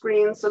away the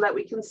screen so that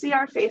we can see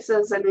our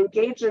faces and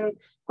engage in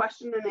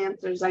question and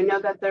answers. I know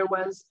that there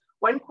was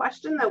one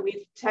question that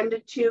we've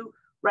tended to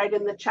write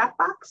in the chat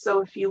box.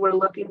 So if you were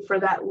looking for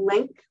that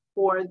link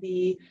for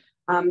the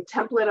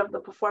template of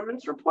the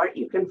performance report,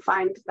 you can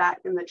find that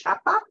in the chat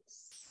box.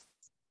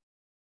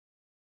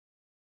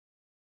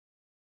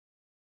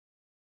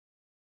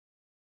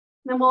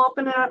 Then we'll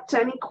open it up to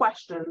any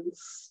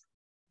questions.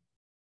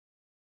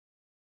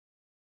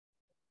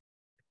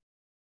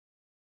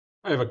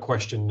 I have a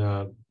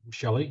question,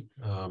 Shelley,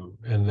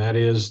 and that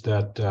is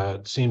that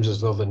it seems as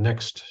though the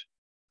next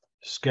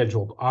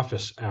scheduled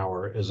office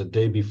hour as a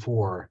day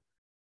before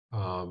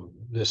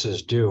this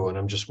is due. And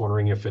I'm just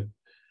wondering if it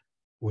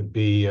would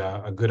be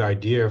a good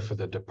idea for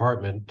the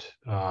department,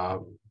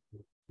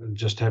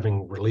 just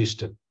having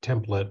released a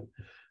template,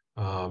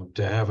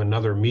 to have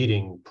another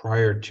meeting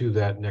prior to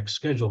that next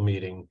scheduled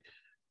meeting,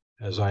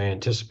 as I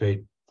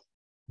anticipate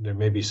there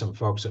may be some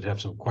folks that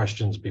have some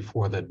questions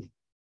before the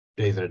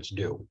day that it's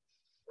due.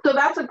 So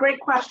that's a great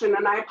question,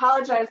 and I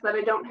apologize that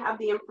I don't have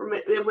the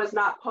information. It was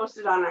not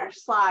posted on our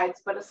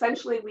slides, but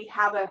essentially we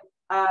have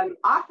an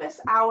office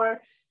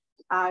hour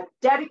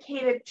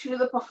dedicated to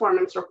the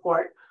performance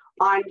report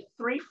on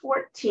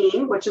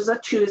 3/14, which is a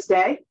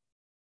Tuesday.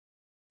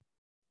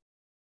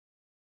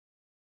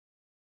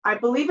 I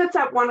believe it's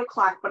at 1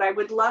 o'clock, but I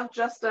would love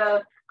just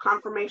a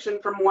confirmation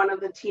from one of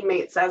the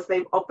teammates as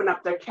they open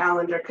up their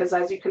calendar, because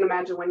as you can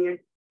imagine, when you're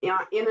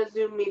in a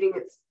Zoom meeting,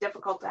 it's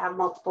difficult to have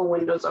multiple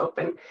windows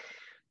open.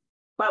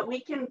 But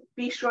we can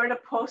be sure to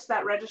post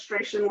that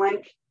registration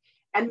link.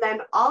 And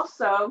then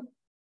also,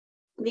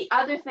 the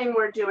other thing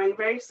we're doing,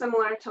 very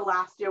similar to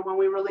last year when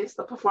we released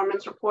the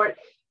performance report,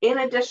 in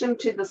addition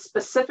to the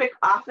specific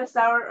office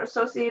hour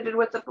associated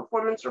with the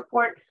performance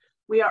report,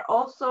 we are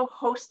also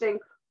hosting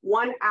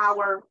 1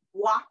 hour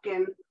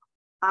walk-in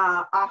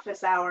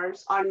office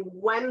hours on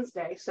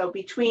Wednesday. So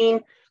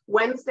between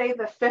Wednesday,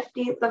 the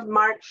 15th of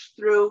March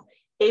through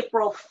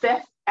April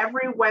 5th,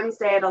 every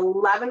Wednesday at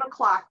 11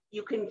 o'clock,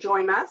 you can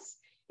join us.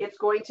 It's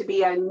going to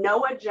be a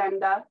no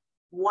agenda,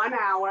 1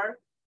 hour.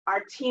 Our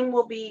team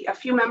will be, a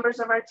few members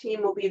of our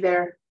team will be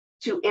there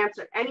to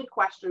answer any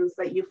questions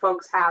that you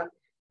folks have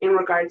in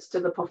regards to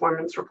the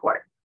performance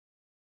report.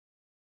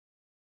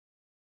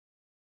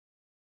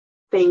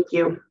 Thank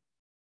you.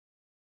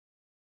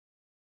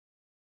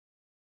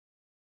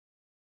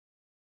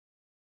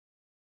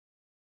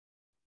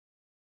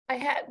 I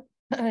had,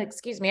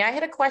 excuse me, I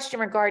had a question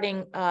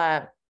regarding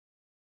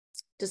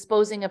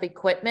disposing of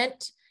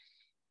equipment.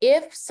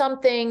 If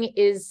something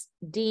is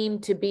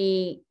deemed to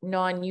be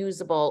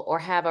non-usable or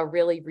have a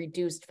really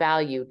reduced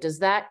value, does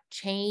that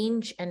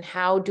change, and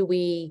how do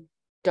we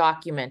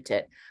document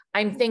it?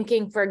 I'm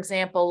thinking, for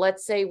example,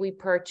 let's say we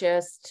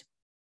purchased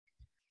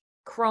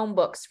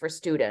Chromebooks for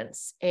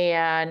students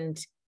and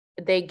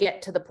they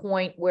get to the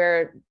point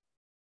where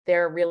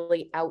they're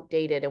really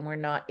outdated and we're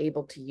not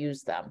able to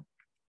use them.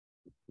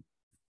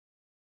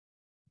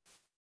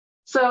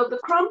 So the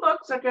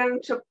Chromebooks are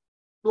going to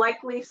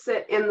likely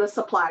sit in the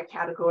supply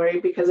category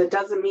because it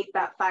doesn't meet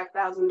that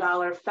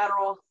 $5,000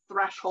 federal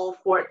threshold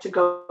for it to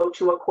go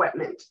to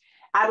equipment.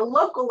 At a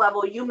local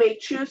level, you may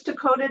choose to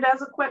code it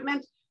as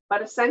equipment,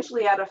 but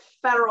essentially at a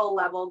federal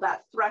level,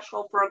 that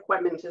threshold for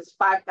equipment is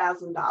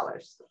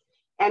 $5,000.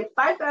 And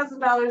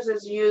 $5,000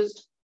 is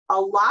used a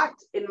lot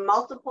in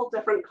multiple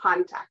different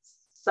contexts.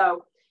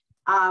 So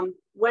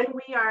when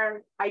we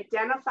are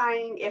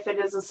identifying if it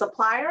is a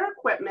supplier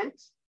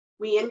equipment,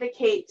 we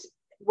indicate,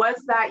 was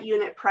that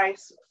unit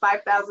price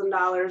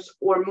 $5,000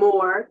 or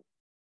more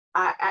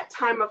at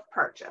time of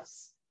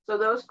purchase? So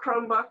those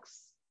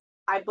Chromebooks,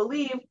 I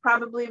believe,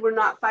 probably were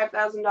not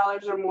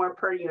 $5,000 or more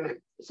per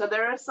unit. So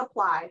they're a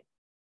supply.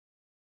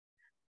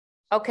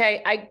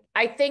 Okay,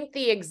 I think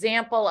the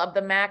example of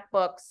the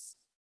MacBooks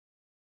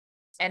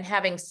and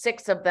having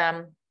 6 of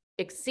them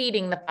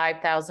exceeding the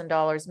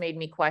 $5,000 made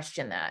me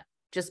question that.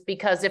 Just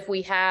because if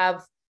we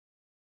have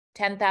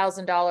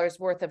 $10,000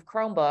 worth of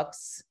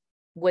Chromebooks,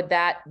 would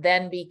that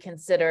then be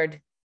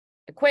considered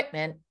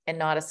equipment and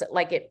not a,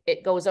 like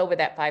it goes over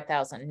that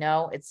 5,000?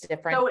 No, it's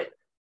different. So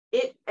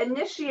it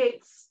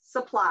initiates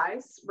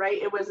supplies,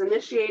 right? It was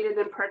initiated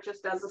and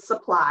purchased as a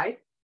supply.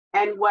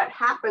 And what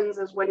happens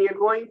is when you're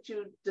going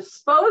to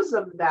dispose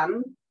of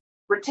them,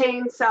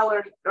 retain, sell,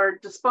 or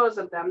dispose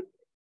of them,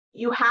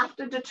 you have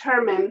to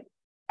determine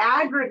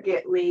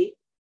aggregately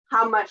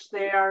how much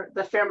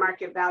the fair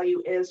market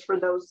value is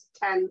for those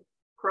 10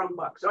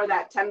 Chromebooks or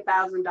that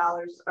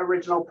 $10,000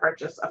 original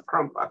purchase of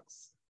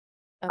Chromebooks.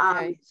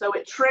 Okay. So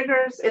it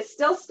triggers, it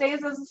still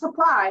stays as a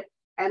supply,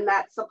 and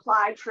that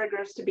supply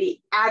triggers to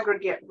be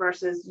aggregate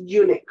versus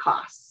unit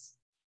costs.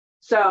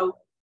 So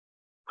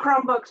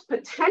Chromebooks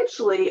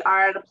potentially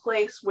are at a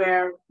place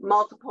where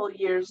multiple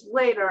years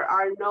later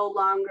are no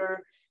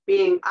longer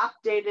being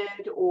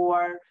updated,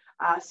 or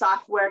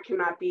software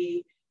cannot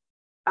be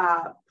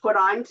put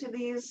onto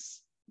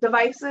these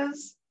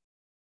devices.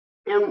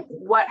 And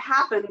what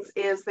happens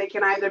is they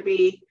can either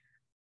be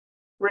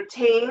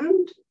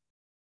retained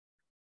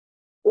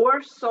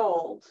or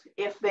sold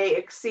if they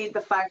exceed the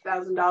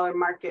 $5,000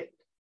 market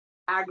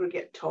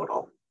aggregate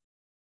total.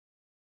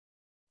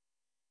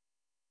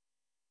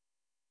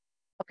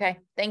 Okay,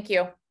 thank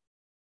you.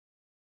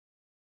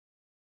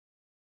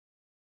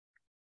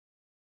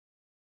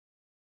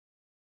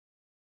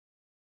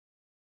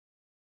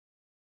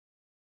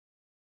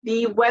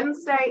 The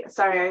Wednesday,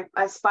 sorry,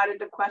 I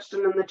spotted a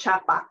question in the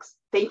chat box.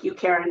 Thank you,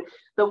 Karen.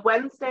 The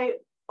Wednesday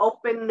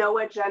open no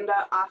agenda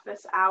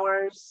office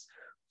hours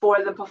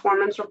for the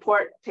performance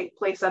report take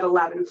place at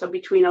 11. So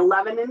between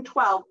 11 and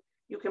 12,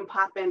 you can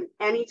pop in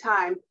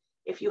anytime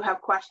if you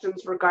have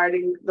questions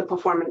regarding the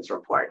performance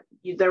report.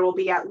 There will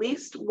be at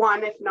least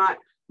one, if not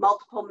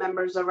multiple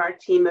members of our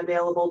team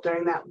available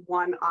during that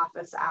 1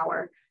 office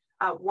hour,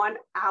 1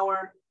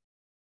 hour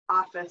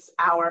office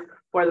hour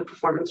for the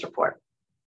performance report.